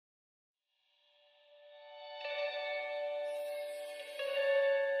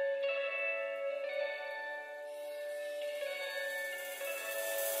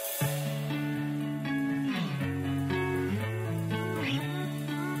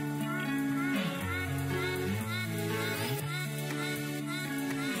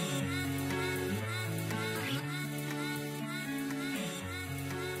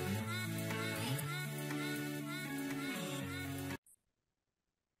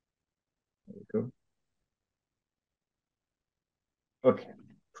Okay,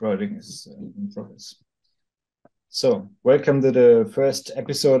 recording is in progress. So, welcome to the first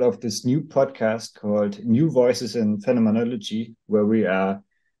episode of this new podcast called New Voices in Phenomenology, where we are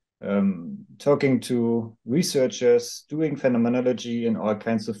talking to researchers doing phenomenology in all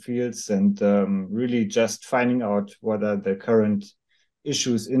kinds of fields and really just finding out what are the current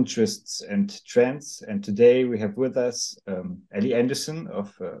issues, interests, and trends. And today we have with us Ellie Anderson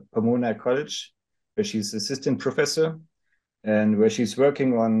of Pomona College, where she's assistant professor and where she's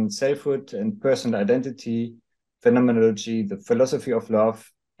working on selfhood and personal identity, phenomenology, the philosophy of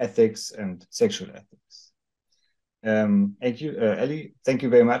love, ethics, and sexual ethics. Thank you, Ellie. Thank you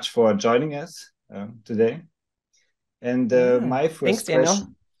very much for joining us today. And my Thanks, first Daniel.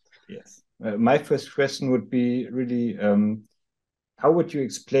 question, yes, my first question would be really, how would you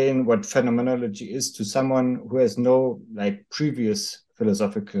explain what phenomenology is to someone who has no previous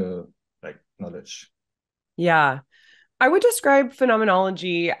philosophical knowledge? Yeah, I would describe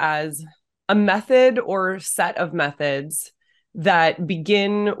phenomenology as a method or set of methods that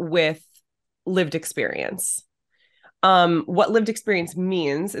begin with lived experience. What lived experience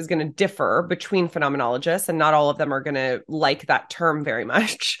means is going to differ between phenomenologists, and not all of them are going to like that term very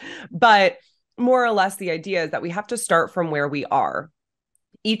much. But more or less, the idea is that we have to start from where we are.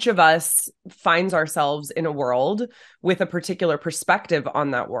 Each of us finds ourselves in a world with a particular perspective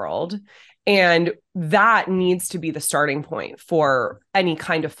on that world. And that needs to be the starting point for any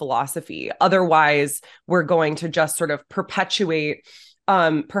kind of philosophy. Otherwise, we're going to just sort of perpetuate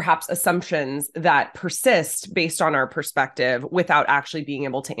perhaps assumptions that persist based on our perspective without actually being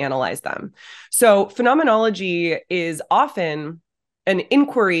able to analyze them. So, phenomenology is often an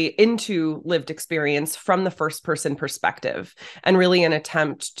inquiry into lived experience from the first person perspective, and really an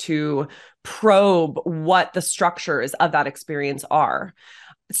attempt to probe what the structures of that experience are.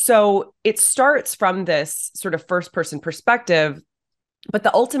 So it starts from this sort of first person perspective, but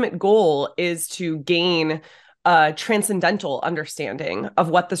the ultimate goal is to gain a transcendental understanding of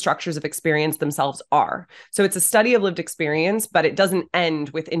what the structures of experience themselves are. So it's a study of lived experience, but it doesn't end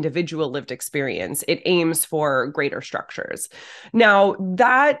with individual lived experience. It aims for greater structures. Now,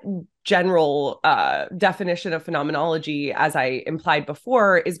 that general definition of phenomenology, as I implied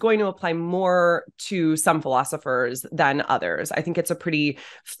before, is going to apply more to some philosophers than others. I think it's a pretty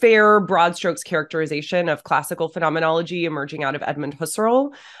fair, broad strokes characterization of classical phenomenology emerging out of Edmund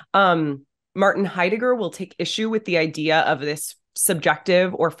Husserl. Martin Heidegger will take issue with the idea of this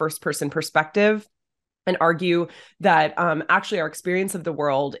subjective or first person perspective and argue that actually our experience of the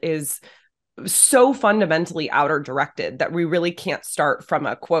world is so fundamentally outer directed that we really can't start from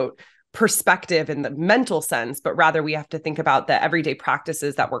a quote perspective in the mental sense, but rather we have to think about the everyday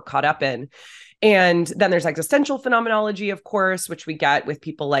practices that we're caught up in. And then there's existential phenomenology, of course, which we get with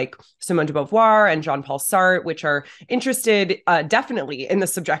people like Simone de Beauvoir and Jean-Paul Sartre, which are interested definitely in the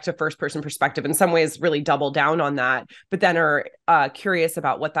subjective first-person perspective, in some ways really double down on that, but then are curious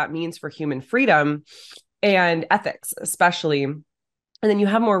about what that means for human freedom and ethics, especially. And then you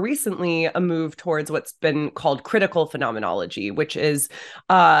have more recently a move towards what's been called critical phenomenology, which is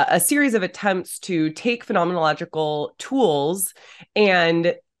a series of attempts to take phenomenological tools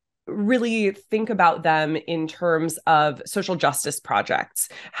and really think about them in terms of social justice projects.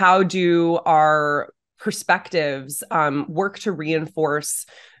 How do our perspectives work to reinforce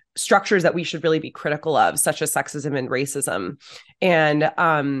structures that we should really be critical of, such as sexism and racism? And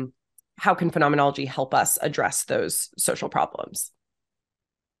how can phenomenology help us address those social problems?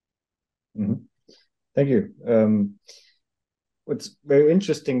 Mm-hmm. Thank you. What's very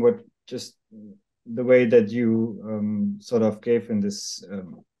interesting, what just the way that you sort of gave in this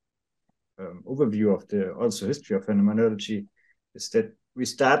overview of the also history of phenomenology is that we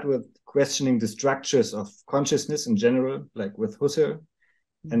start with questioning the structures of consciousness in general, like with Husserl,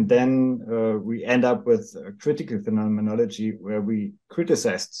 and then we end up with a critical phenomenology where we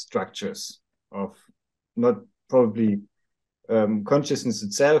criticize the structures of not probably consciousness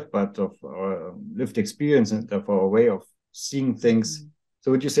itself, but of our lived experience and of our way of seeing things.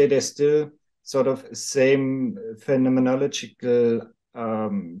 So would you say there's still sort of same phenomenological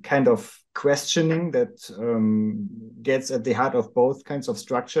kind of questioning that gets at the heart of both kinds of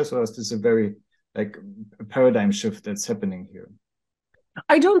structures, or is this a very like a paradigm shift that's happening here?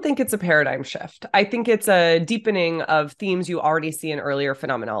 I don't think it's a paradigm shift. I think it's a deepening of themes you already see in earlier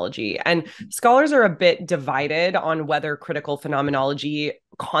phenomenology. And scholars are a bit divided on whether critical phenomenology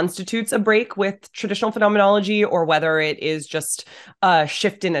constitutes a break with traditional phenomenology or whether it is just a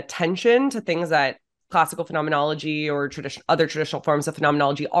shift in attention to things that classical phenomenology or other traditional forms of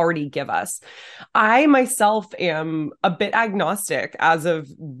phenomenology already give us. I myself am a bit agnostic as of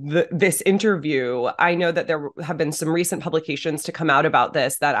this interview. I know that there have been some recent publications to come out about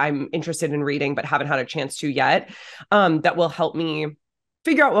this that I'm interested in reading, but haven't had a chance to yet, that will help me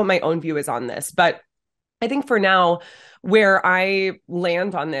figure out what my own view is on this. But I think for now, where I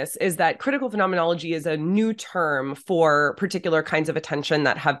land on this is that critical phenomenology is a new term for particular kinds of attention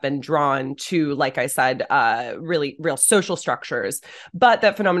that have been drawn to, like I said, really real social structures, but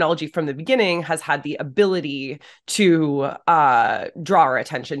that phenomenology from the beginning has had the ability to draw our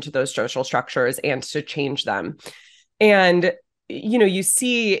attention to those social structures and to change them. And you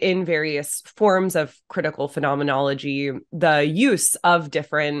see in various forms of critical phenomenology the use of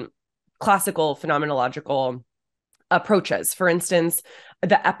different classical phenomenological approaches. For instance,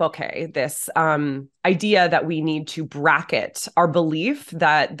 the epoche, this idea that we need to bracket our belief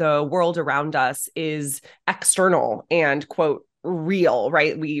that the world around us is external and, quote, real,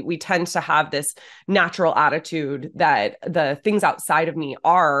 right? We tend to have this natural attitude that the things outside of me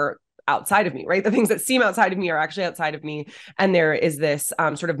are outside of me, right? The things that seem outside of me are actually outside of me. And there is this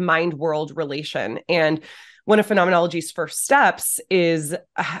sort of mind-world relation. And one of phenomenology's first steps is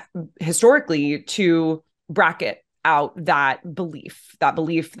historically to bracket out that belief that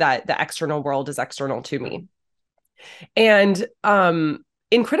the external world is external to me. And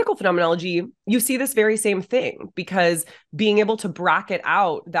in critical phenomenology, you see this very same thing, because being able to bracket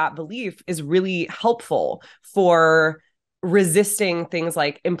out that belief is really helpful for resisting things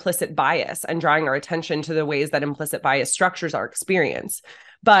like implicit bias and drawing our attention to the ways that implicit bias structures our experience.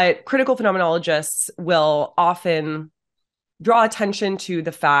 But critical phenomenologists will often draw attention to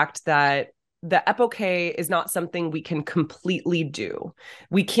the fact that the epoche is not something we can completely do.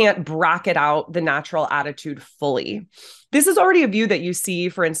 We can't bracket out the natural attitude fully. This is already a view that you see,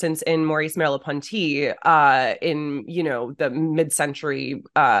 for instance, in Maurice Merleau-Ponty in the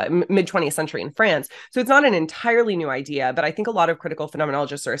mid-20th century in France. So it's not an entirely new idea, but I think a lot of critical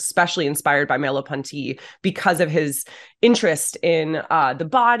phenomenologists are especially inspired by Merleau-Ponty because of his interest in the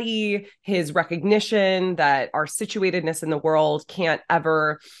body, his recognition that our situatedness in the world can't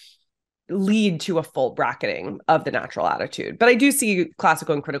ever lead to a full bracketing of the natural attitude. But I do see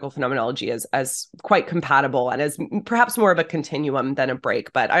classical and critical phenomenology as quite compatible and as perhaps more of a continuum than a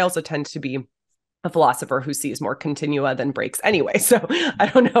break. But I also tend to be a philosopher who sees more continua than breaks anyway. So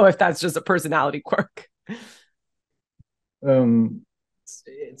I don't know if that's just a personality quirk.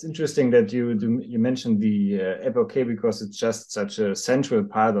 It's interesting that you mentioned the epoche, because it's just such a central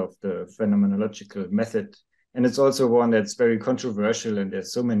part of the phenomenological method. And it's also one that's very controversial, and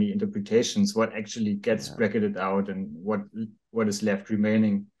there's so many interpretations, what actually gets bracketed out and what is left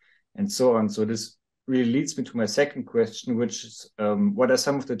remaining and so on. So this really leads me to my second question, which is what are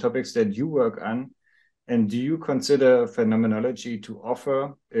some of the topics that you work on? And do you consider phenomenology to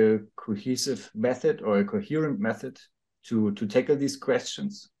offer a cohesive method or a coherent method to tackle these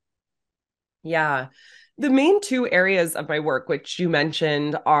questions? Yeah. The main two areas of my work, which you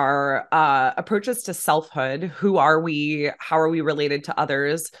mentioned, are approaches to selfhood. Who are we? How are we related to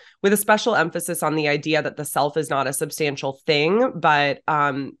others? With a special emphasis on the idea that the self is not a substantial thing, but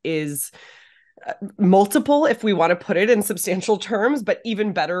is multiple, if we want to put it in substantial terms, but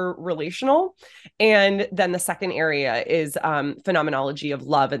even better, relational. And then the second area is phenomenology of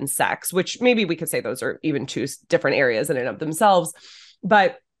love and sex, which maybe we could say those are even two different areas in and of themselves.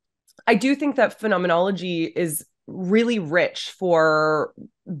 But I do think that phenomenology is really rich for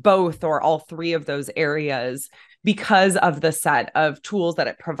both or all three of those areas because of the set of tools that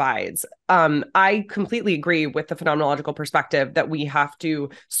it provides. I completely agree with the phenomenological perspective that we have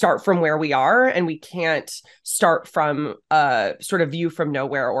to start from where we are, and we can't start from a sort of view from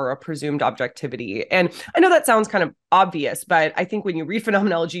nowhere or a presumed objectivity. And I know that sounds kind of obvious, but I think when you read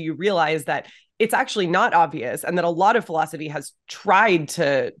phenomenology, you realize that it's actually not obvious, and that a lot of philosophy has tried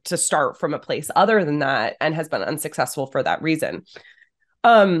to start from a place other than that and has been unsuccessful for that reason.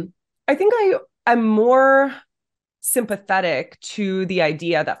 I think I'm more sympathetic to the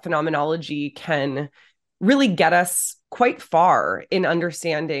idea that phenomenology can really get us quite far in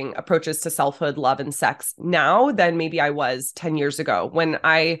understanding approaches to selfhood, love, and sex now than maybe I was 10 years ago. When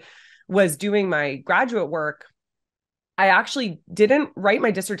I was doing my graduate work, I actually didn't write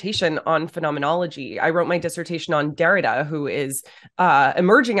my dissertation on phenomenology. I wrote my dissertation on Derrida, who is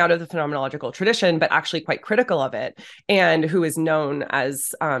emerging out of the phenomenological tradition, but actually quite critical of it, and who is known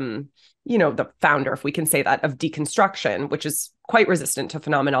as, the founder, if we can say that, of deconstruction, which is quite resistant to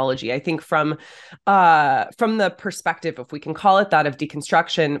phenomenology. I think from the perspective, if we can call it that, of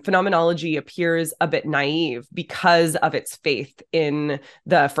deconstruction, phenomenology appears a bit naive because of its faith in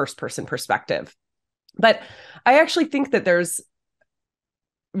the first person perspective. But I actually think that there's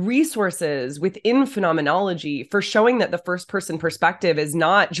resources within phenomenology for showing that the first person perspective is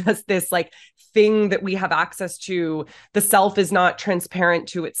not just this like thing that we have access to. The self is not transparent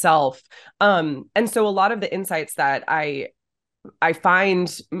to itself. And so a lot of the insights that I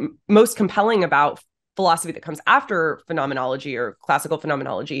find most compelling about philosophy that comes after phenomenology or classical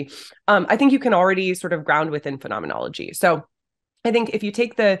phenomenology, I think you can already sort of ground within phenomenology. So I think if you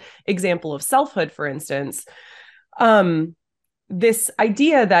take the example of selfhood, for instance, this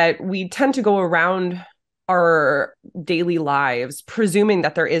idea that we tend to go around our daily lives presuming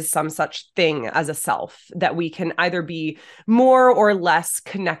that there is some such thing as a self that we can either be more or less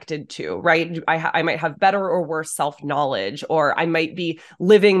connected to, right? I might have better or worse self-knowledge, or I might be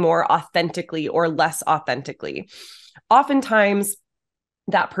living more authentically or less authentically. Oftentimes,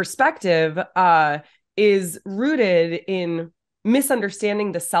 that perspective is rooted in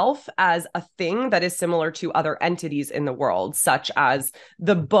misunderstanding the self as a thing that is similar to other entities in the world, such as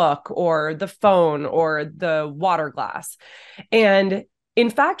the book or the phone or the water glass. And in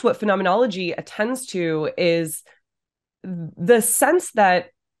fact, what phenomenology attends to is the sense that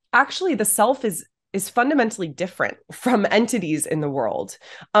actually the self is fundamentally different from entities in the world,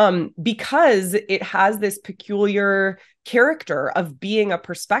 because it has this peculiar character of being a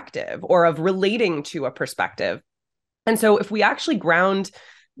perspective or of relating to a perspective. And so if we actually ground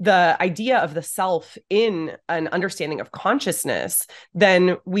the idea of the self in an understanding of consciousness,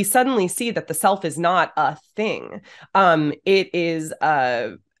 then we suddenly see that the self is not a thing. It is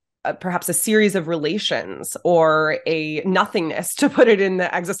perhaps a series of relations or a nothingness, to put it in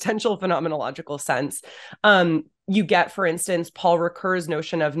the existential phenomenological sense. You get, for instance, Paul Ricoeur's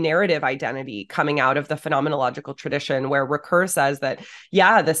notion of narrative identity coming out of the phenomenological tradition, where Ricoeur says that,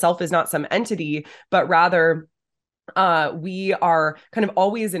 yeah, the self is not some entity, but rather we are kind of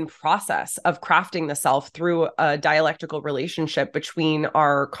always in process of crafting the self through a dialectical relationship between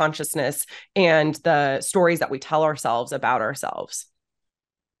our consciousness and the stories that we tell ourselves about ourselves.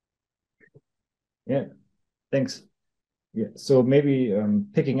 Yeah, thanks. Yeah, so maybe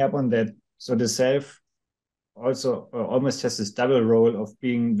picking up on that, so the self also almost has this double role of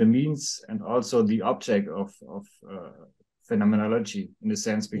being the means and also the object of phenomenology, in a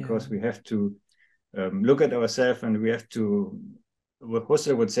sense, because we have to look at ourselves, and we have to, what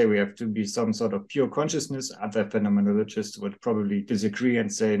Husserl would say, we have to be some sort of pure consciousness. Other phenomenologists would probably disagree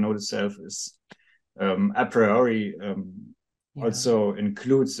and say, no, the self is a priori also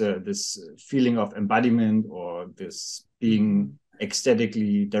includes this feeling of embodiment, or this being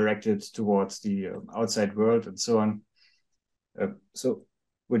ecstatically directed towards the outside world and so on. So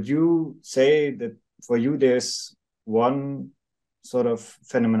would you say that for you there's one sort of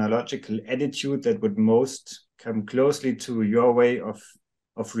phenomenological attitude that would most come closely to your way of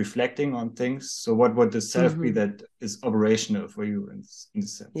reflecting on things? So what would the self be that is operational for you in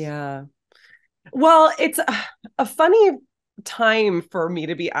this sense? Yeah. Well, it's a funny time for me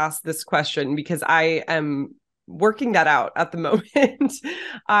to be asked this question, because I am working that out at the moment.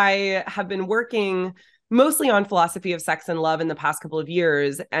 I have been working mostly on philosophy of sex and love in the past couple of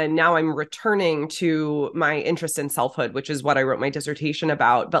years. And now I'm returning to my interest in selfhood, which is what I wrote my dissertation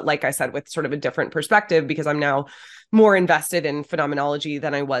about. But like I said, with sort of a different perspective, because I'm now more invested in phenomenology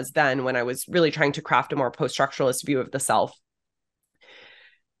than I was then, when I was really trying to craft a more post-structuralist view of the self.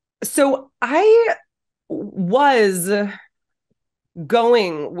 So I was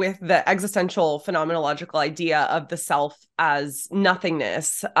going with the existential phenomenological idea of the self as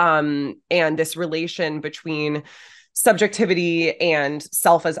nothingness, and this relation between subjectivity and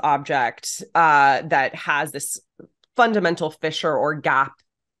self as object, that has this fundamental fissure or gap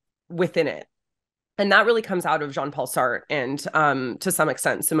within it. And that really comes out of Jean-Paul Sartre and, to some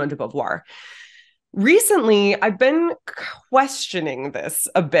extent, Simone de Beauvoir. Recently, I've been questioning this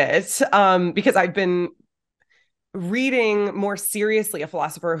a bit, because I've been reading more seriously a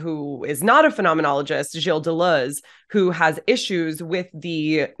philosopher who is not a phenomenologist, Gilles Deleuze, who has issues with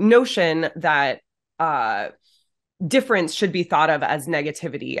the notion that difference should be thought of as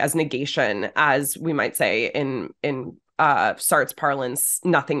negativity, as negation, as we might say in Sartre's parlance,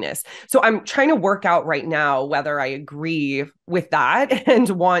 nothingness. So I'm trying to work out right now whether I agree with that and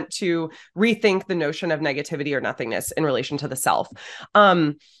want to rethink the notion of negativity or nothingness in relation to the self.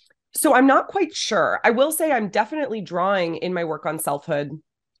 So I'm not quite sure. I will say I'm definitely drawing in my work on selfhood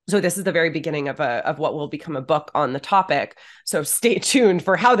So this is the very beginning of what will become a book on the topic. So stay tuned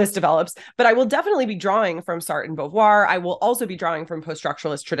for how this develops. But I will definitely be drawing from Sartre and Beauvoir. I will also be drawing from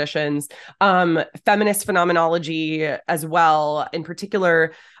post-structuralist traditions, feminist phenomenology as well. In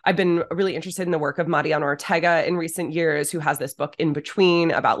particular, I've been really interested in the work of Mariana Ortega in recent years, who has this book In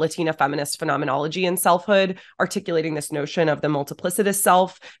Between about Latina feminist phenomenology and selfhood, articulating this notion of the multiplicitous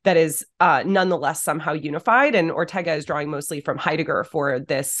self that is nonetheless somehow unified. And Ortega is drawing mostly from Heidegger for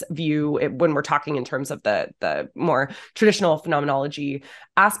this view when we're talking in terms of the more traditional phenomenology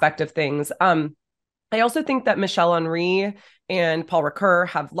aspect of things. I also think that Michel Henry and Paul Ricoeur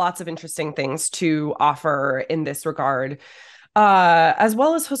have lots of interesting things to offer in this regard, as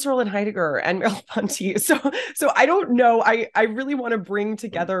well as Husserl and Heidegger and Merleau-Ponty. So I don't know. I really want to bring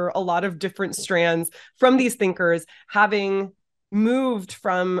together a lot of different strands from these thinkers, having moved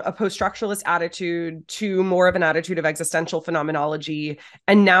from a post-structuralist attitude to more of an attitude of existential phenomenology,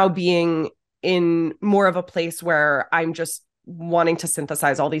 and now being in more of a place where I'm just wanting to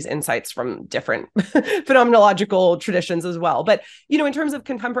synthesize all these insights from different phenomenological traditions as well. But, in terms of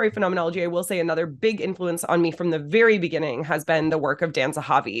contemporary phenomenology, I will say another big influence on me from the very beginning has been the work of Dan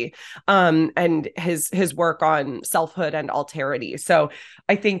Zahavi, and his work on selfhood and alterity. So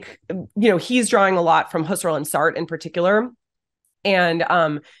I think, he's drawing a lot from Husserl and Sartre in particular. And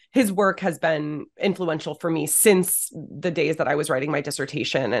his work has been influential for me since the days that I was writing my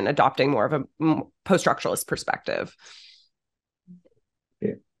dissertation and adopting more of a post-structuralist perspective.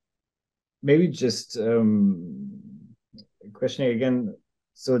 Okay. Maybe just questioning again.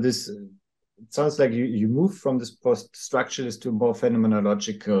 So this, it sounds like you moved from this post-structuralist to a more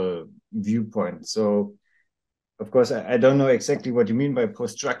phenomenological viewpoint. So, of course, I don't know exactly what you mean by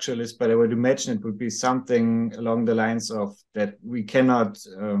post-structuralist, but I would imagine it would be something along the lines of that we cannot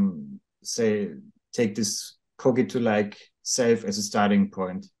take this cogito-like self as a starting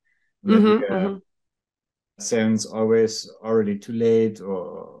point. Sounds always already too late,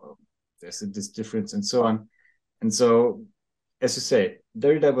 or there's this difference and so on. And so, as you say,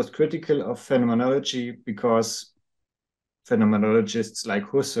 Derrida was critical of phenomenology because phenomenologists like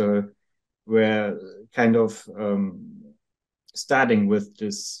Husserl were kind of starting with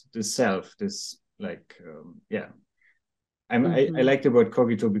this self, this I like the word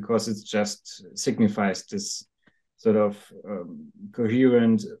cogito because it just signifies this sort of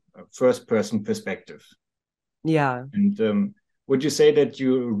coherent first-person perspective. Yeah. And would you say that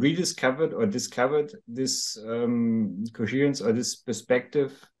you rediscovered or discovered this coherence or this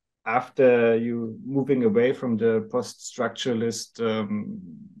perspective after you moving away from the post-structuralist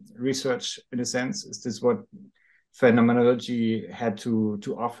research, in a sense? Is this what phenomenology had to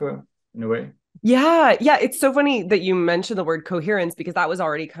offer in a way? Yeah. It's so funny that you mentioned the word coherence, because that was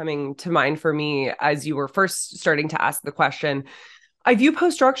already coming to mind for me as you were first starting to ask the question. I view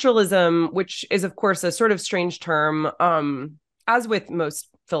post-structuralism, which is, of course, a sort of strange term, as with most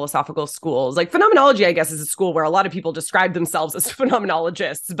philosophical schools. Like phenomenology, I guess, is a school where a lot of people describe themselves as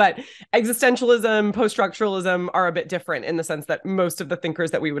phenomenologists, but existentialism, post-structuralism are a bit different in the sense that most of the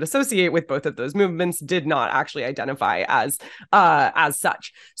thinkers that we would associate with both of those movements did not actually identify as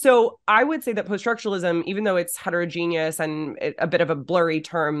such. So I would say that post-structuralism, even though it's heterogeneous and a bit of a blurry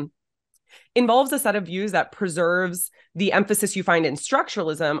term, involves a set of views that preserves the emphasis you find in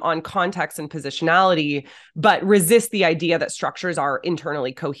structuralism on context and positionality, but resists the idea that structures are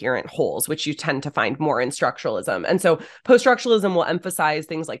internally coherent wholes, which you tend to find more in structuralism. And so post-structuralism will emphasize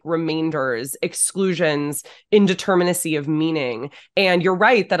things like remainders, exclusions, indeterminacy of meaning. And you're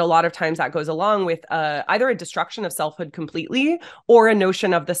right that a lot of times that goes along with either a destruction of selfhood completely, or a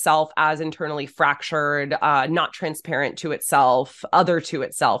notion of the self as internally fractured, not transparent to itself, other to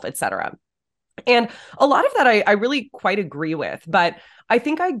itself, etc. And a lot of that I really quite agree with. But I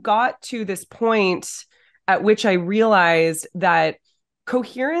think I got to this point at which I realized that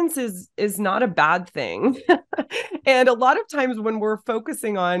coherence is not a bad thing. And a lot of times when we're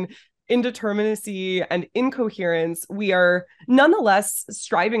focusing on indeterminacy and incoherence, we are nonetheless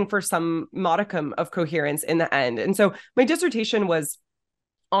striving for some modicum of coherence in the end. And so my dissertation was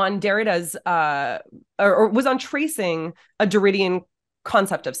on Derrida's, or was on tracing a Derridian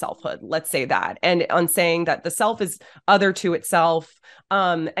concept of selfhood, let's say that, and on saying that the self is other to itself,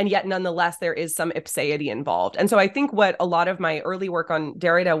 and yet nonetheless there is some ipseity involved. And so I think what a lot of my early work on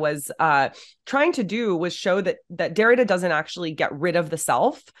Derrida was trying to do was show that Derrida doesn't actually get rid of the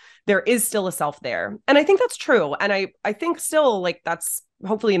self, there is still a self there. And I think that's true. And I think still like that's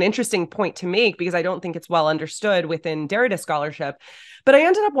hopefully an interesting point to make, because I don't think it's well understood within Derrida scholarship. But I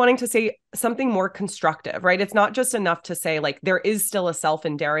ended up wanting to say something more constructive, right? It's not just enough to say like there is still a self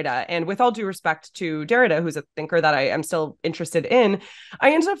in Derrida. And with all due respect to Derrida, who's a thinker that I am still interested in,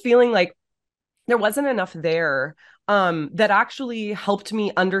 I ended up feeling like there wasn't enough there that actually helped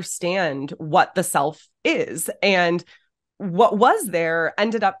me understand what the self is. And what was there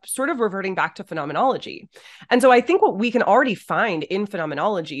ended up sort of reverting back to phenomenology. And so I think what we can already find in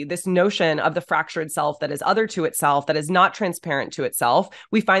phenomenology, this notion of the fractured self that is other to itself, that is not transparent to itself,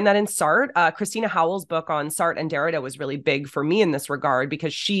 we find that in Sartre. Christina Howell's book on Sartre and Derrida was really big for me in this regard,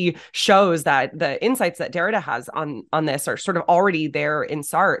 because she shows that the insights that Derrida has on this are sort of already there in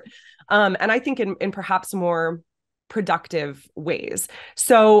Sartre. And I think in perhaps more productive ways.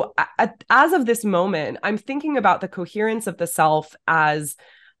 So as of this moment, I'm thinking about the coherence of the self as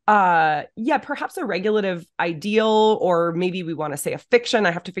perhaps a regulative ideal, or maybe we want to say a fiction.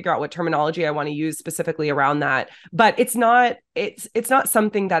 I have to figure out what terminology I want to use specifically around that. But it's not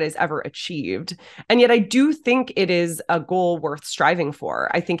something that is ever achieved. And yet I do think it is a goal worth striving for.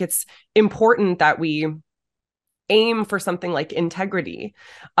 I think it's important that we aim for something like integrity,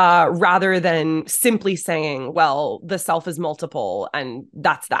 rather than simply saying, well, the self is multiple and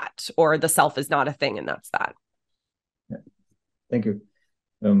that's that, or the self is not a thing and that's that. Yeah. Thank you.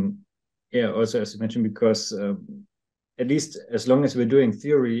 Also, as you mentioned, because at least as long as we're doing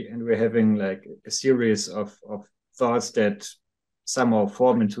theory and we're having like a series of thoughts that somehow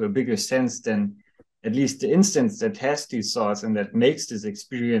form into a bigger sense, then at least the instance that has these thoughts and that makes this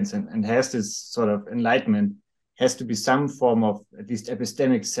experience and has this sort of enlightenment has to be some form of at least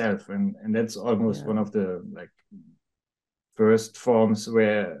epistemic self, and that's almost one of the like first forms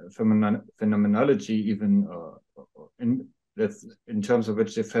where phenomenology even in terms of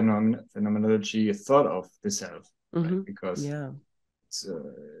which the phenomenology is thought of the self, right? Because it's,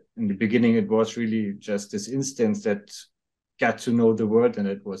 in the beginning it was really just this instance that got to know the world, and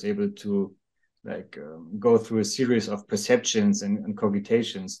it was able to like go through a series of perceptions and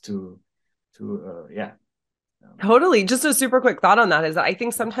cogitations to Totally. Just a super quick thought on that is that I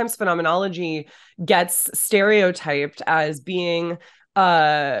think sometimes phenomenology gets stereotyped as being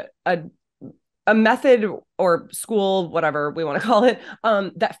a method or school, whatever we want to call it,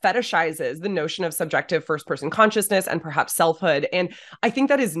 that fetishizes the notion of subjective first-person consciousness and perhaps selfhood. And I think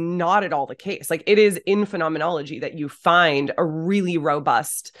that is not at all the case. Like, it is in phenomenology that you find a really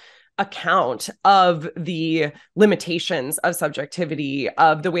robust account of the limitations of subjectivity,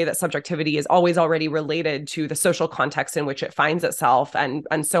 of the way that subjectivity is always already related to the social context in which it finds itself, and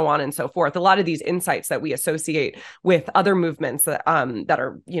so on and so forth. A lot of these insights that we associate with other movements that that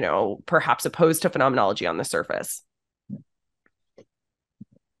are, you know, perhaps opposed to phenomenology on the surface.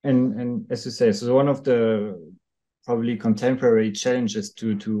 And as you say, so one of the probably contemporary challenges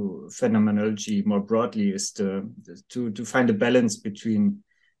to phenomenology more broadly is to find a balance between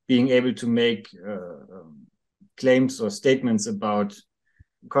being able to make claims or statements about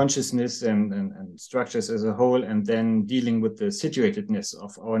consciousness and structures as a whole, and then dealing with the situatedness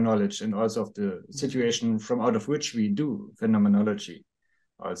of our knowledge and also of the situation from out of which we do phenomenology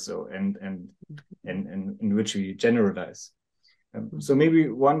also, and in which we generalize. So maybe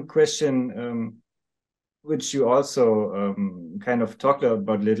one question which you also kind of talked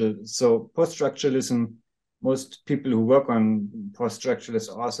about a little. So poststructuralism, most people who work on post-structuralist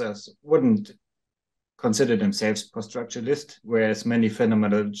authors wouldn't consider themselves post-structuralist, whereas many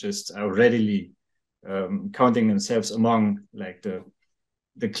phenomenologists are readily counting themselves among like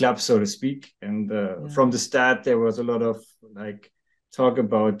the club, so to speak. And from the start, there was a lot of like talk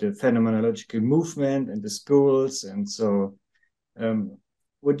about the phenomenological movement and the schools. And so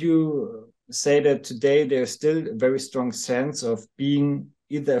would you say that today there's still a very strong sense of being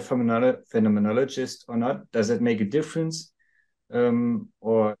either a phenomenologist or not? Does it make a difference?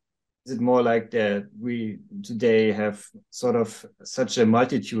 Or is it more like that we today have sort of such a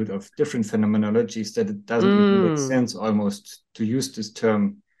multitude of different phenomenologies that it doesn't even make sense almost to use this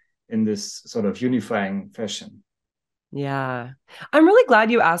term in this sort of unifying fashion? Yeah, I'm really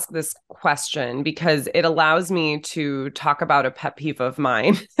glad you asked this question, because it allows me to talk about a pet peeve of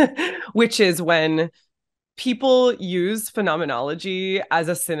mine, which is when people use phenomenology as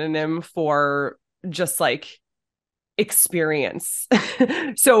a synonym for just like experience.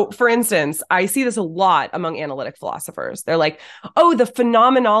 So, for instance, I see this a lot among analytic philosophers. They're like, oh, the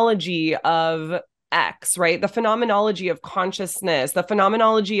phenomenology of X, right? The phenomenology of consciousness, the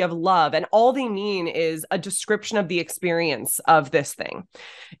phenomenology of love, and all they mean is a description of the experience of this thing.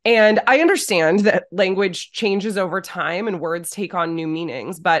 And I understand that language changes over time and words take on new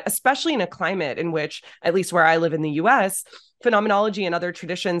meanings, but especially in a climate in which, at least where I live in the US, phenomenology and other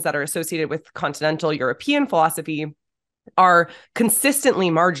traditions that are associated with continental European philosophy are consistently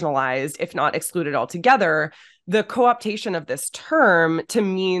marginalized, if not excluded altogether, the co-optation of this term to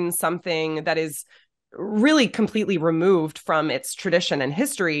mean something that is really completely removed from its tradition and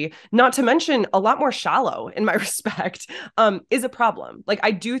history, not to mention a lot more shallow in my respect, is a problem. Like,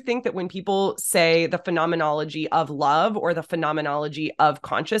 I do think that when people say the phenomenology of love or the phenomenology of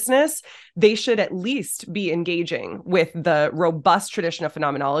consciousness, they should at least be engaging with the robust tradition of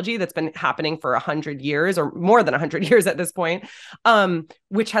phenomenology that's been happening for 100 years or more than 100 years at this point,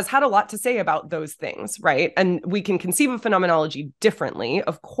 which has had a lot to say about those things, right? And we can conceive of phenomenology differently,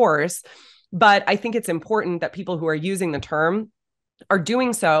 of course, but I think it's important that people who are using the term are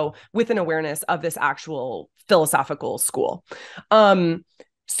doing so with an awareness of this actual philosophical school.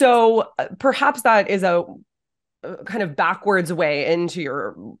 So perhaps that is a kind of backwards way into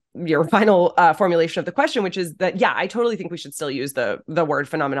your final formulation of the question, which is that, yeah, I totally think we should still use the word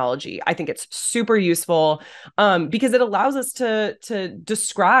phenomenology. I think it's super useful because it allows us to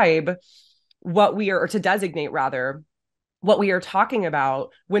describe what we are, or to designate rather, what we are talking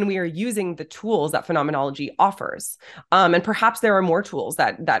about when we are using the tools that phenomenology offers. And perhaps there are more tools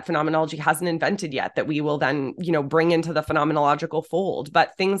that phenomenology hasn't invented yet that we will then, bring into the phenomenological fold.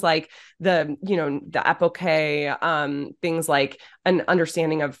 But things like the epoche, things like an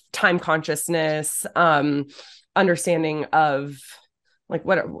understanding of time consciousness, understanding of like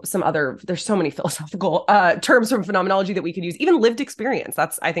what are some other, there's so many philosophical terms from phenomenology that we could use, even lived experience.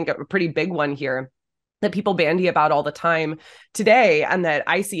 That's, I think, a pretty big one here that people bandy about all the time today, and that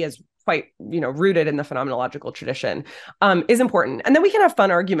I see as quite, rooted in the phenomenological tradition, is important. And then we can have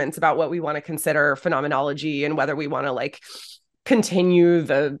fun arguments about what we want to consider phenomenology and whether we want to like continue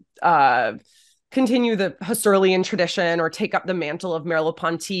the Husserlian tradition or take up the mantle of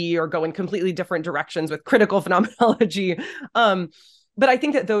Merleau-Ponty or go in completely different directions with critical phenomenology. But I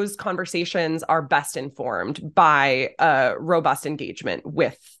think that those conversations are best informed by a robust engagement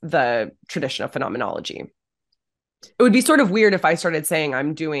with the tradition of phenomenology. It would be sort of weird if I started saying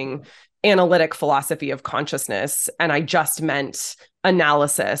I'm doing analytic philosophy of consciousness and I just meant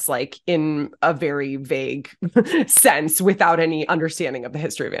analysis, like in a very vague sense, without any understanding of the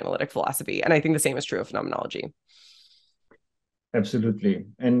history of analytic philosophy. And I think the same is true of phenomenology. Absolutely.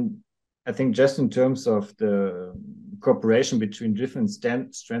 And I think just in terms of the cooperation between different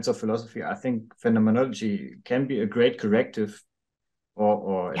strands of philosophy, I think phenomenology can be a great corrective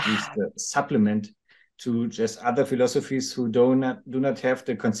or at least a supplement to just other philosophies who do not have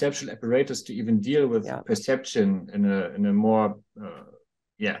the conceptual apparatus to even deal with perception in a more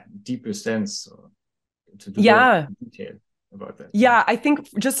deeper sense, or to do more detail about that. Yeah, I think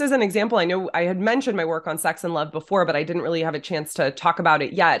just as an example, I know I had mentioned my work on sex and love before, but I didn't really have a chance to talk about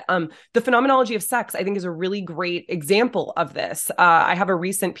it yet. The phenomenology of sex, I think, is a really great example of this. I have a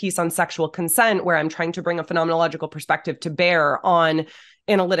recent piece on sexual consent where I'm trying to bring a phenomenological perspective to bear on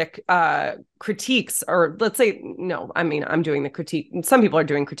analytic critiques, or let's say, no, I mean, I'm doing the critique. Some people are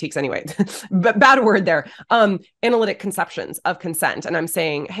doing critiques anyway, but bad word there. Analytic conceptions of consent. And I'm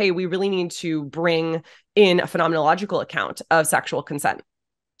saying, hey, we really need to bring in a phenomenological account of sexual consent.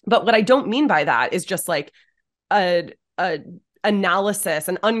 But what I don't mean by that is just like a analysis,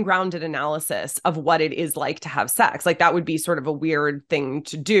 an ungrounded analysis of what it is like to have sex. Like that would be sort of a weird thing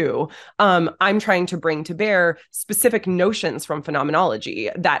to do. I'm trying to bring to bear specific notions from phenomenology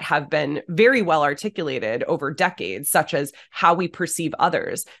that have been very well articulated over decades, such as how we perceive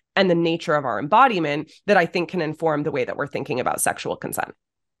others and the nature of our embodiment, that I think can inform the way that we're thinking about sexual consent.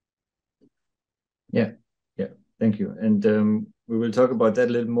 Yeah, thank you. And we will talk about that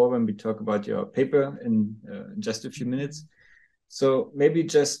a little more when we talk about your paper in just a few minutes. So maybe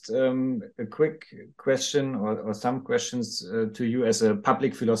just a quick question or some questions to you as a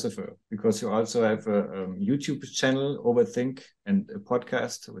public philosopher, because you also have a YouTube channel, Overthink, and a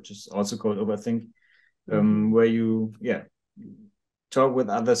podcast, which is also called Overthink, where you talk with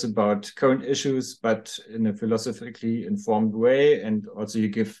others about current issues, but in a philosophically informed way. And also you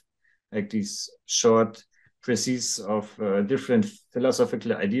give like these short precise of different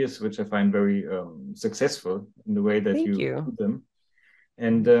philosophical ideas, which I find very successful in the way that you do them.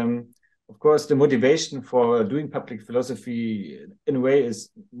 And of course, the motivation for doing public philosophy in a way is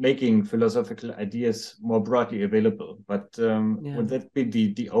making philosophical ideas more broadly available. But would that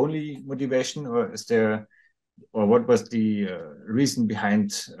be the only motivation, or is there or what was the reason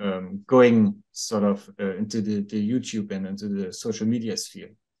behind going sort of into the YouTube and into the social media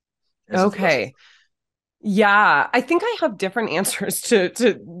sphere as a philosopher? Okay. Yeah, I think I have different answers to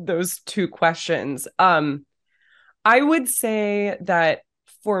those two questions. I would say that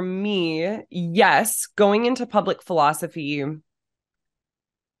for me, yes, going into public philosophy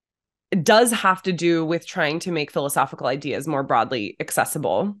does have to do with trying to make philosophical ideas more broadly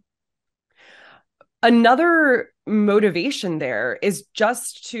accessible. Another motivation there is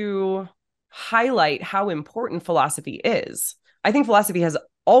just to highlight how important philosophy is. I think philosophy has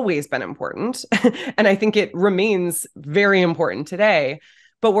always been important, and I think it remains very important today.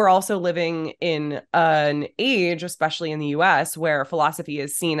 But we're also living in an age, especially in the US, where philosophy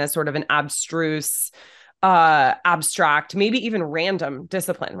is seen as sort of an abstruse, abstract, maybe even random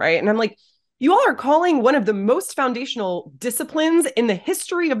discipline, right? And I'm like, you all are calling one of the most foundational disciplines in the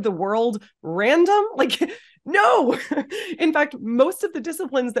history of the world random? Like, no. In fact, most of the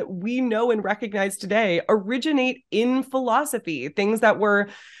disciplines that we know and recognize today originate in philosophy, things that were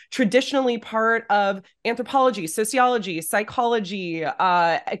traditionally part of anthropology, sociology, psychology,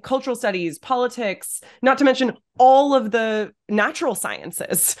 cultural studies, politics, not to mention all of the natural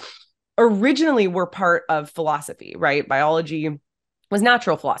sciences originally were part of philosophy, right? Biology was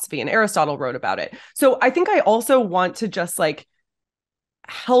natural philosophy, and Aristotle wrote about it. So I think I also want to just like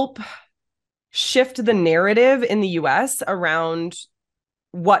help shift the narrative in the US around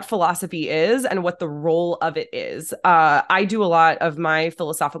what philosophy is and what the role of it is. I do a lot of my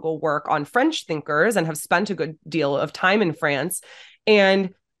philosophical work on French thinkers and have spent a good deal of time in France.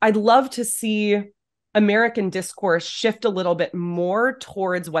 And I'd love to see American discourse shift a little bit more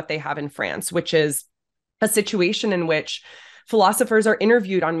towards what they have in France, which is a situation in which philosophers are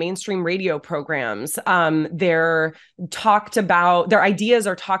interviewed on mainstream radio programs. They're talked about, their ideas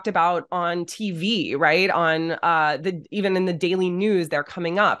are talked about on TV, right? On even in the daily news, they're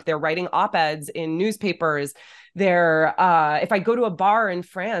coming up. They're writing op-eds in newspapers. If I go to a bar in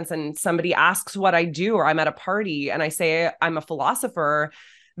France and somebody asks what I do, or I'm at a party and I say I'm a philosopher,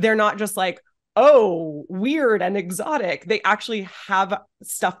 they're not just like, oh, weird and exotic. They actually have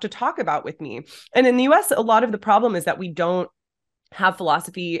stuff to talk about with me. And in the US, a lot of the problem is that we don't have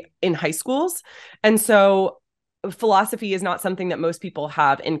philosophy in high schools. And so philosophy is not something that most people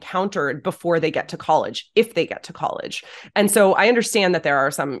have encountered before they get to college, if they get to college. And so I understand that there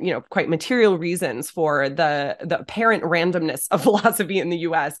are some, quite material reasons for the apparent randomness of philosophy in the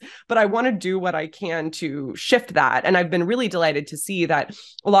US, but I want to do what I can to shift that. And I've been really delighted to see that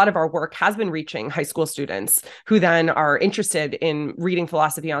a lot of our work has been reaching high school students who then are interested in reading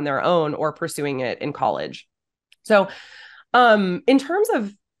philosophy on their own or pursuing it in college. So in terms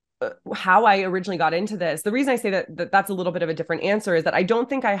of how I originally got into this, the reason I say that that's a little bit of a different answer is that I don't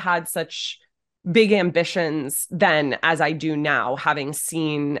think I had such big ambitions then as I do now, having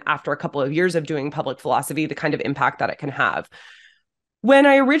seen after a couple of years of doing public philosophy, the kind of impact that it can have. When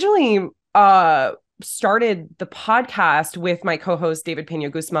I originally started the podcast with my co-host, David Pena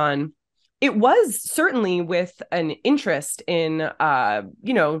Guzman, it was certainly with an interest in,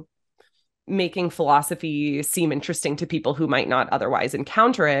 making philosophy seem interesting to people who might not otherwise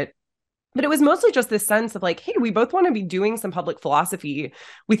encounter it. But it was mostly just this sense of like, hey, we both want to be doing some public philosophy.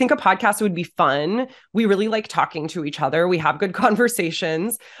 We think a podcast would be fun. We really like talking to each other. We have good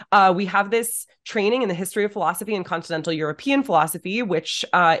conversations. We have this training in the history of philosophy and continental European philosophy, which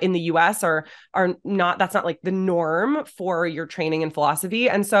in the US are not, that's not like the norm for your training in philosophy.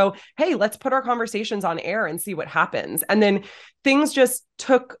 And so, hey, let's put our conversations on air and see what happens. And then things just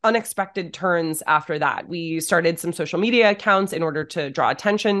took unexpected turns after that. We started some social media accounts in order to draw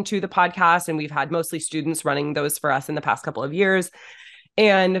attention to the podcast, and we've had mostly students running those for us in the past couple of years.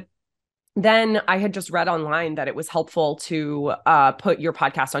 And then I had just read online that it was helpful to put your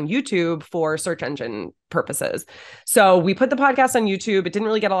podcast on YouTube for search engine purposes. So we put the podcast on YouTube. It didn't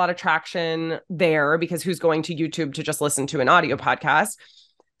really get a lot of traction there because who's going to YouTube to just listen to an audio podcast?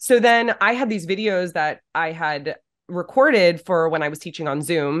 So then I had these videos that I had recorded for when I was teaching on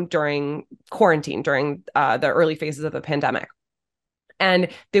Zoom during quarantine, during the early phases of the pandemic. And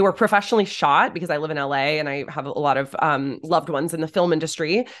they were professionally shot because I live in LA and I have a lot of loved ones in the film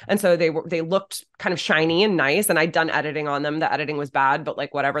industry. And so they looked kind of shiny and nice, and I'd done editing on them. The editing was bad, but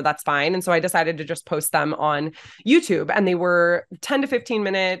like whatever, that's fine. And so I decided to just post them on YouTube. And they were 10 to 15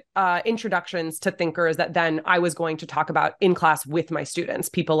 minute introductions to thinkers that then I was going to talk about in class with my students,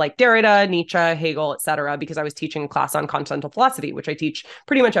 people like Derrida, Nietzsche, Hegel, et cetera, because I was teaching a class on continental philosophy, which I teach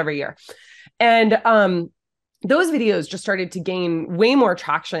pretty much every year. And those videos just started to gain way more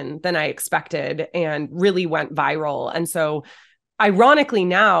traction than I expected and really went viral. And so ironically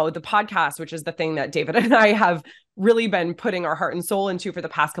now the podcast, which is the thing that David and I have really been putting our heart and soul into for the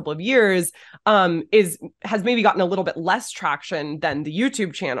past couple of years, has maybe gotten a little bit less traction than the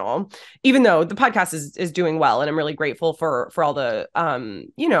YouTube channel, even though the podcast is doing well, and I'm really grateful for all the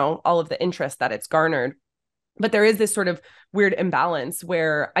all of the interest that it's garnered. But there is this sort of weird imbalance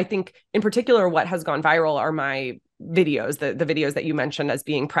where I think in particular what has gone viral are my videos, the videos that you mentioned as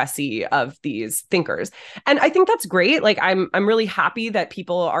being pressy of these thinkers. And I think that's great. Like I'm really happy that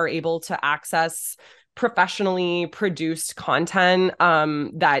people are able to access professionally produced content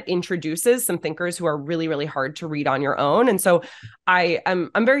that introduces some thinkers who are really, really hard to read on your own. And so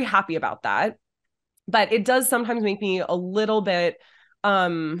I'm very happy about that. But it does sometimes make me a little bit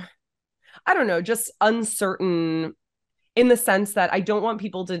I don't know, just uncertain in the sense that I don't want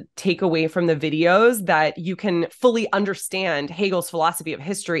people to take away from the videos that you can fully understand Hegel's philosophy of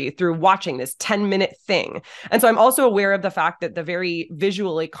history through watching this 10-minute thing. And so I'm also aware of the fact that the very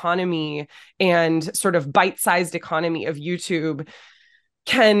visual economy and sort of bite-sized economy of YouTube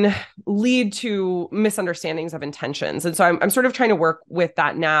can lead to misunderstandings of intentions. And so I'm sort of trying to work with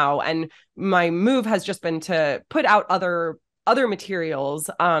that now. And my move has just been to put out other materials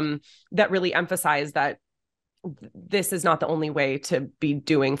that really emphasize that this is not the only way to be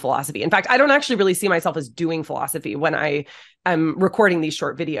doing philosophy. In fact, I don't actually really see myself as doing philosophy when I am recording these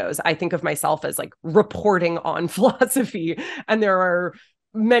short videos. I think of myself as like reporting on philosophy. And there are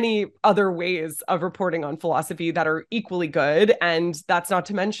many other ways of reporting on philosophy that are equally good. And that's not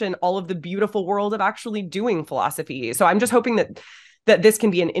to mention all of the beautiful world of actually doing philosophy. So I'm just hoping that this can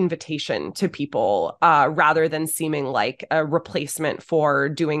be an invitation to people rather than seeming like a replacement for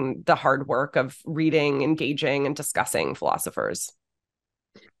doing the hard work of reading, engaging, and discussing philosophers.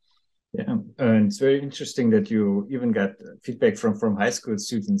 Yeah, and it's very interesting that you even got feedback from high school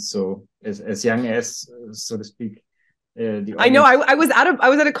students, so as young as, so to speak. I know. I was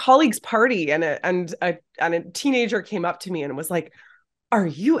at a colleague's party, and a teenager came up to me and was like, "Are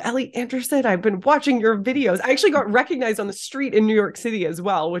you Ellie Anderson? I've been watching your videos." I actually got recognized on the street in New York City as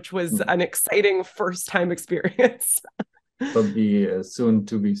well, which was an exciting first-time experience. Probably soon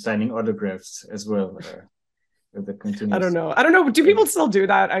to be signing autographs as well. That continues. I don't know. Do people still do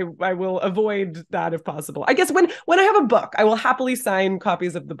that? I will avoid that if possible. I guess when I have a book, I will happily sign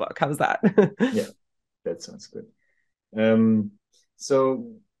copies of the book. How's that? Yeah, that sounds good.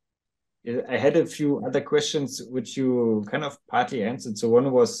 So I had a few other questions which you kind of partly answered. So one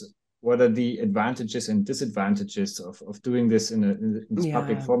was, what are the advantages and disadvantages of doing this in this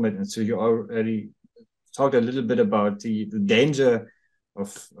public format? And so you already talked a little bit about the danger of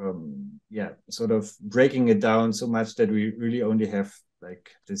sort of breaking it down so much that we really only have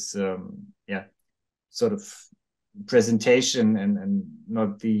like this sort of presentation and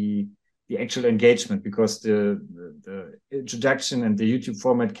not the actual engagement, because the introduction and the YouTube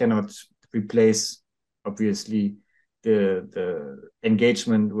format cannot replace, obviously, the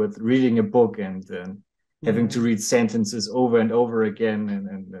engagement with reading a book and having to read sentences over and over again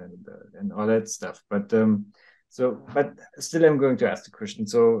and all that stuff. But still, I'm going to ask the question.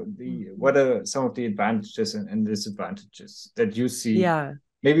 So, what are some of the advantages and disadvantages that you see? Yeah.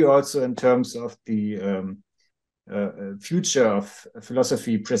 Maybe also in terms of the future of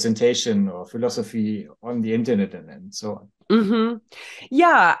philosophy presentation or philosophy on the internet and so on. Mm-hmm.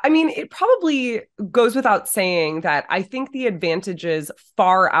 Yeah, I mean, it probably goes without saying that I think the advantages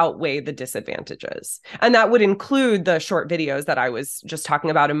far outweigh the disadvantages. And that would include the short videos that I was just talking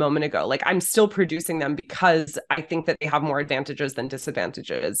about a moment ago. Like, I'm still producing them because I think that they have more advantages than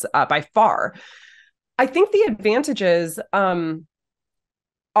disadvantages by far. I think the advantages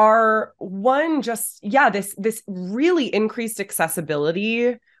are one, just, this really increased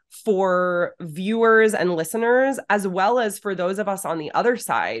accessibility for viewers and listeners, as well as for those of us on the other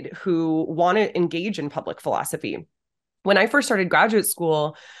side who want to engage in public philosophy. When I first started graduate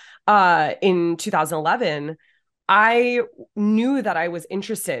school in 2011, I knew that I was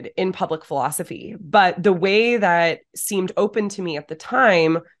interested in public philosophy, but the way that seemed open to me at the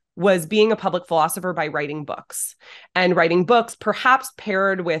time was being a public philosopher by writing books, and writing books perhaps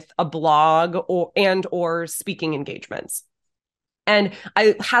paired with a blog or speaking engagements. And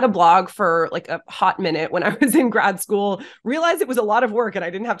I had a blog for like a hot minute when I was in grad school, realized it was a lot of work and I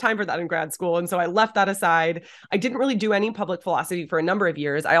didn't have time for that in grad school. And so I left that aside. I didn't really do any public philosophy for a number of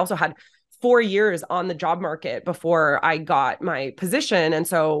years. I also had 4 years on the job market before I got my position. And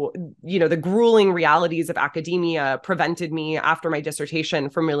so, the grueling realities of academia prevented me after my dissertation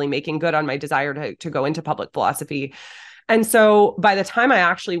from really making good on my desire to go into public philosophy. And so by the time I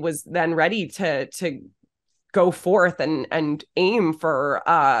actually was then ready to go forth and aim for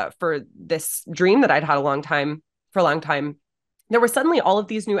this dream that I'd had for a long time, there were suddenly all of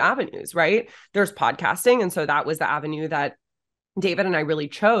these new avenues, right? There's podcasting. And so that was the avenue that David and I really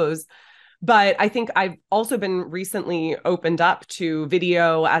chose. But I think I've also been recently opened up to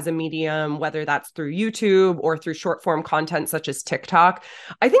video as a medium, whether that's through YouTube or through short form content such as TikTok.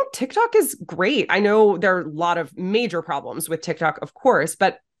 I think TikTok is great. I know there are a lot of major problems with TikTok, of course,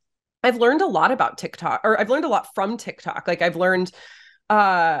 but I've learned a lot about TikTok, or I've learned a lot from TikTok. Like I've learned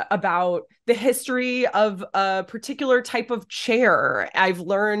about the history of a particular type of chair. I've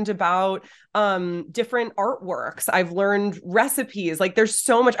learned about different artworks. I've learned recipes. Like there's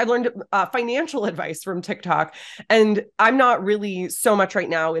so much. I've learned financial advice from TikTok. And I'm not really so much right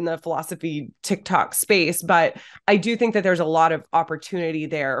now in the philosophy TikTok space, but I do think that there's a lot of opportunity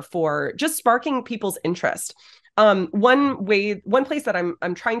there for just sparking people's interest. One place that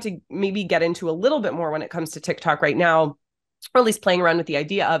I'm trying to maybe get into a little bit more when it comes to TikTok right now, or at least playing around with the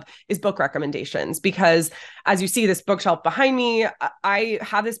idea of, is book recommendations. Because as you see this bookshelf behind me, I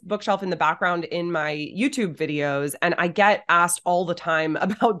have this bookshelf in the background in my YouTube videos, and I get asked all the time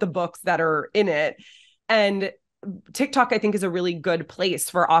about the books that are in it. And TikTok, I think, is a really good place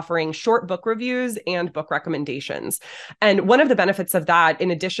for offering short book reviews and book recommendations. And one of the benefits of that,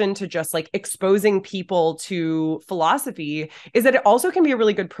 in addition to just like exposing people to philosophy, is that it also can be a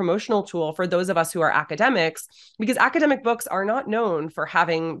really good promotional tool for those of us who are academics, because academic books are not known for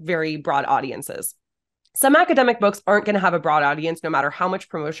having very broad audiences. Some academic books aren't going to have a broad audience no matter how much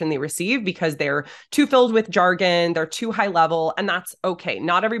promotion they receive, because they're too filled with jargon, they're too high level, and that's okay.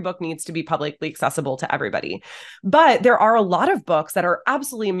 Not every book needs to be publicly accessible to everybody. But there are a lot of books that are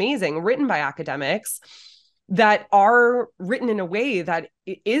absolutely amazing, written by academics, that are written in a way that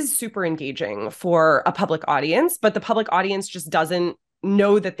is super engaging for a public audience, but the public audience just doesn't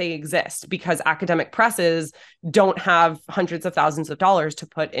know that they exist because academic presses don't have hundreds of thousands of dollars to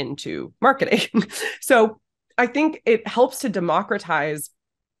put into marketing. So I think it helps to democratize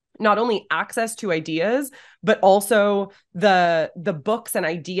not only access to ideas, but also the books and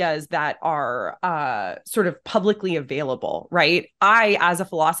ideas that are sort of publicly available, right? I, as a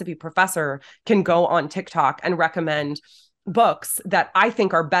philosophy professor, can go on TikTok and recommend books that I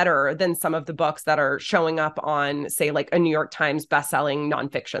think are better than some of the books that are showing up on, say, like a New York Times bestselling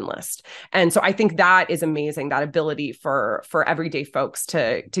nonfiction list. And so I think that is amazing, that ability for everyday folks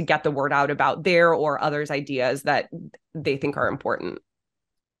to get the word out about their or others' ideas that they think are important.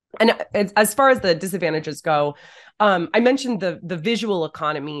 And as far as the disadvantages go, I mentioned the visual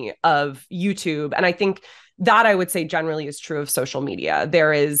economy of YouTube, and I think that I would say generally is true of social media.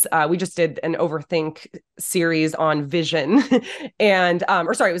 There is, we just did an Overthink series on vision, and it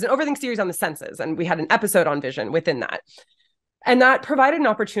was an Overthink series on the senses, and we had an episode on vision within that. And that provided an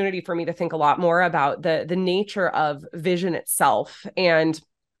opportunity for me to think a lot more about the nature of vision itself. And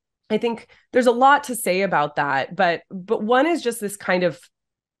I think there's a lot to say about that, but one is just this kind of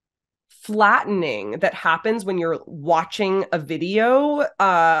flattening that happens when you're watching a video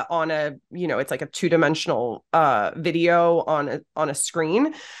on a, it's like a two-dimensional video on a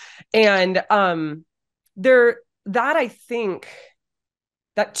screen. And I think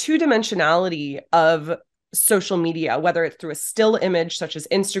that two-dimensionality of social media, whether it's through a still image such as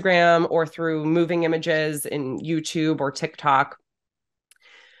Instagram or through moving images in YouTube or TikTok,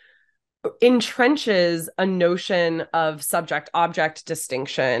 entrenches a notion of subject-object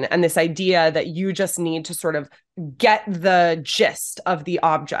distinction and this idea that you just need to sort of get the gist of the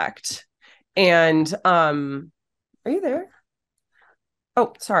object. And are you there?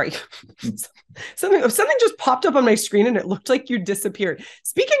 Oh, sorry. Something just popped up on my screen and it looked like you disappeared.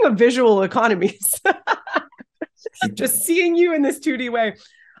 Speaking of visual economies, just seeing you in this 2D way.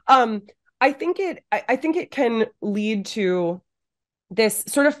 I think it can lead to this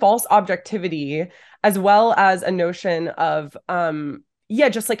sort of false objectivity, as well as a notion of,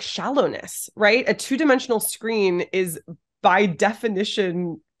 just like shallowness, right? A two-dimensional screen is by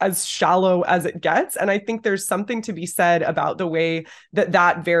definition as shallow as it gets. And I think there's something to be said about the way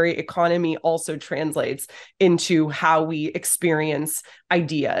that very economy also translates into how we experience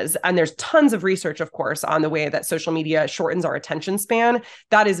ideas. And there's tons of research, of course, on the way that social media shortens our attention span.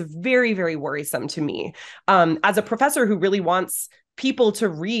 That is very, very worrisome to me. As a professor who really wants people to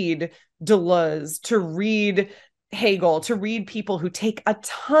read Deleuze, to read Hegel, to read people who take a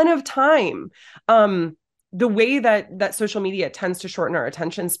ton of time, the way that social media tends to shorten our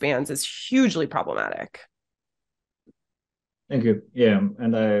attention spans is hugely problematic. Thank you. Yeah,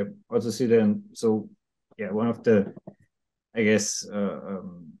 and I also see then, one of the, I guess,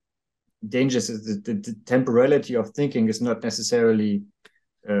 dangers is the temporality of thinking is not necessarily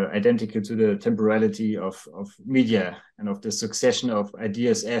identical to the temporality of media and of the succession of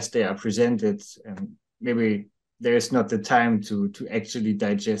ideas as they are presented. And maybe there is not the time to actually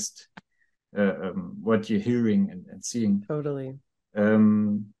digest what you're hearing and seeing. Totally.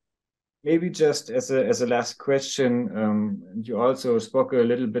 Maybe just as a last question, you also spoke a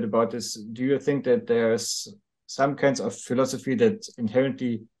little bit about this. Do you think that there's some kinds of philosophy that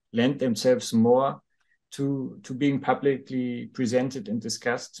inherently lend themselves more to being publicly presented and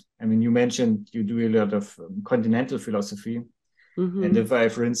discussed? I mean, you mentioned you do a lot of continental philosophy. And if I,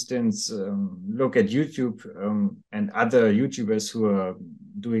 for instance, look at YouTube and other YouTubers who are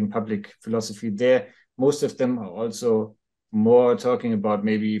doing public philosophy there, most of them are also more talking about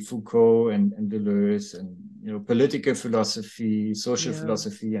maybe Foucault and Deleuze and, you know, political philosophy, social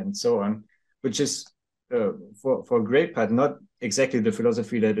philosophy, and so on, which is for a great part not exactly the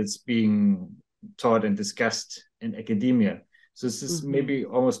philosophy that is being taught and discussed in academia. So this is maybe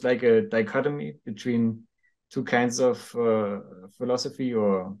almost like a dichotomy between two kinds of philosophy,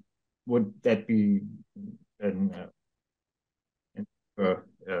 or would that be an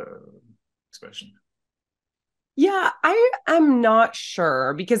expression? Yeah, I am not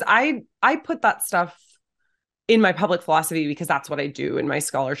sure, because I put that stuff in my public philosophy because that's what I do in my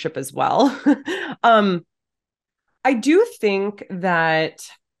scholarship as well. I do think that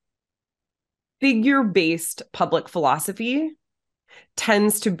figure-based public philosophy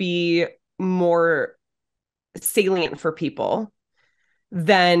tends to be more salient for people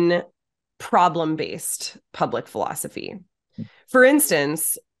than problem-based public philosophy. For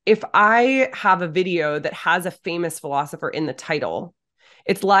instance, if I have a video that has a famous philosopher in the title,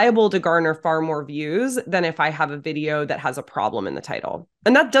 it's liable to garner far more views than if I have a video that has a problem in the title.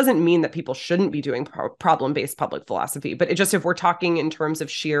 And that doesn't mean that people shouldn't be doing problem-based public philosophy, but it just, if we're talking in terms of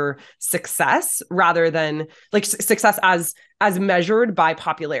sheer success rather than like success as measured by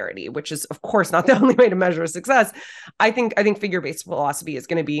popularity, which is of course not the only way to measure success, I think figure-based philosophy is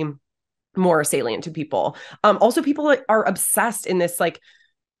going to be more salient to people. Also, people are obsessed in this, like,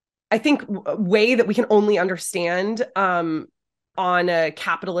 I think, way that we can only understand on a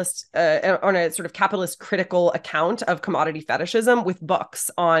sort of capitalist critical account of commodity fetishism with books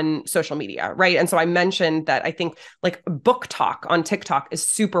on social media, right? And so I mentioned that I think like book talk on TikTok is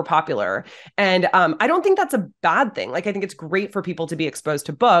super popular. And I don't think that's a bad thing. Like, I think it's great for people to be exposed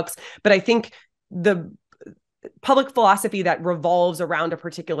to books, but I think the public philosophy that revolves around a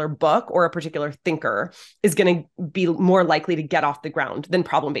particular book or a particular thinker is going to be more likely to get off the ground than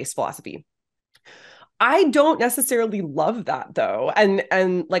problem-based philosophy. I don't necessarily love that, though.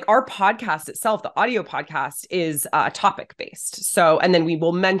 And like our podcast itself, the audio podcast, is topic based. So, and then we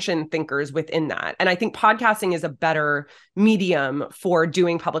will mention thinkers within that. And I think podcasting is a better medium for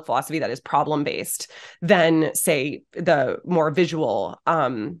doing public philosophy that is problem based than, say, the more visual,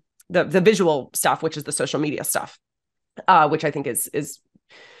 the visual stuff, which is the social media stuff, which I think is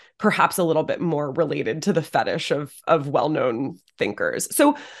perhaps a little bit more related to the fetish of well-known thinkers.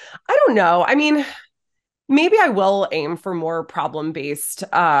 So I don't know. I mean, maybe I will aim for more problem-based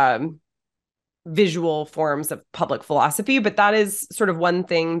visual forms of public philosophy, but that is sort of one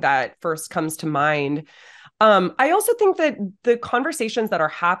thing that first comes to mind. I also think that the conversations that are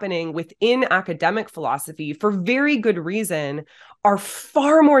happening within academic philosophy, for very good reason, are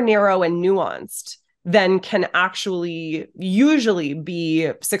far more narrow and nuanced than can actually usually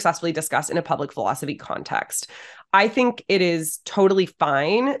be successfully discussed in a public philosophy context. I think it is totally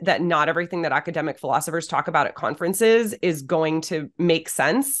fine that not everything that academic philosophers talk about at conferences is going to make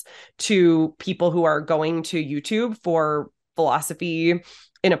sense to people who are going to YouTube for philosophy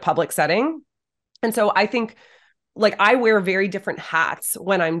in a public setting. And so I think, like, I wear very different hats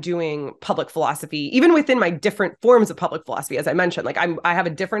when I'm doing public philosophy, even within my different forms of public philosophy. As I mentioned, like I have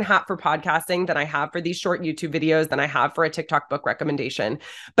a different hat for podcasting than I have for these short YouTube videos than I have for a TikTok book recommendation.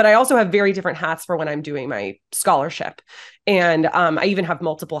 But I also have very different hats for when I'm doing my scholarship. And I even have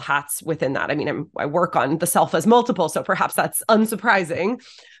multiple hats within that. I mean, I work on the self as multiple, so perhaps that's unsurprising.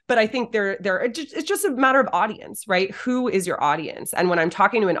 But I think it's just a matter of audience, right? Who is your audience? And when I'm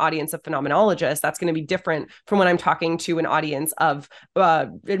talking to an audience of phenomenologists, that's going to be different from when I'm talking to an audience of a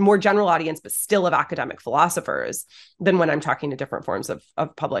more general audience, but still of academic philosophers, than when I'm talking to different forms of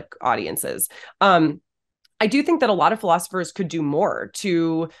public audiences. I do think that a lot of philosophers could do more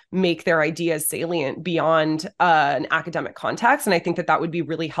to make their ideas salient beyond an academic context. And I think that that would be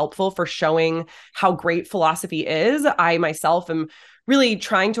really helpful for showing how great philosophy is. I myself am really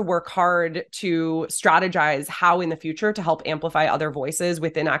trying to work hard to strategize how in the future to help amplify other voices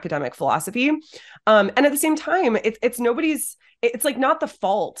within academic philosophy. And at the same time, it's like not the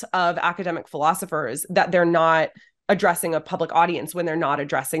fault of academic philosophers that they're not addressing a public audience when they're not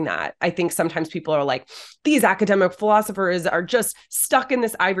addressing that. I think sometimes people are like, these academic philosophers are just stuck in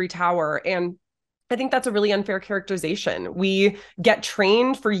this ivory tower. And I think that's a really unfair characterization. We get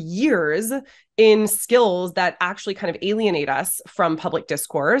trained for years in skills that actually kind of alienate us from public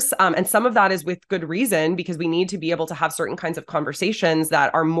discourse. And some of that is with good reason, because we need to be able to have certain kinds of conversations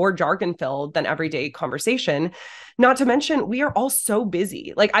that are more jargon filled than everyday conversation. Not to mention, we are all so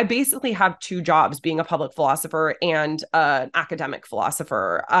busy. Like, I basically have two jobs, being a public philosopher and an academic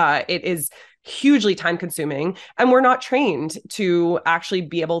philosopher. It is hugely time consuming, and we're not trained to actually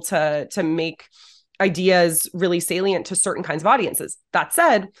be able to make ideas really salient to certain kinds of audiences. That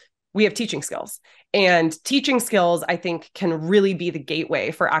said, we have teaching skills. And teaching skills, I think, can really be the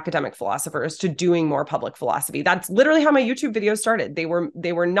gateway for academic philosophers to doing more public philosophy. That's literally how my YouTube videos started. They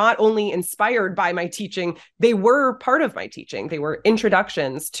were not only inspired by my teaching, they were part of my teaching. They were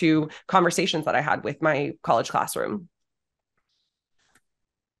introductions to conversations that I had with my college classroom.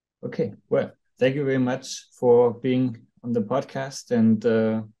 Okay, well, thank you very much for being on the podcast. And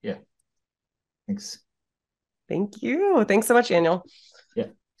yeah, thanks. Thank you. Thanks so much, Daniel. Yeah.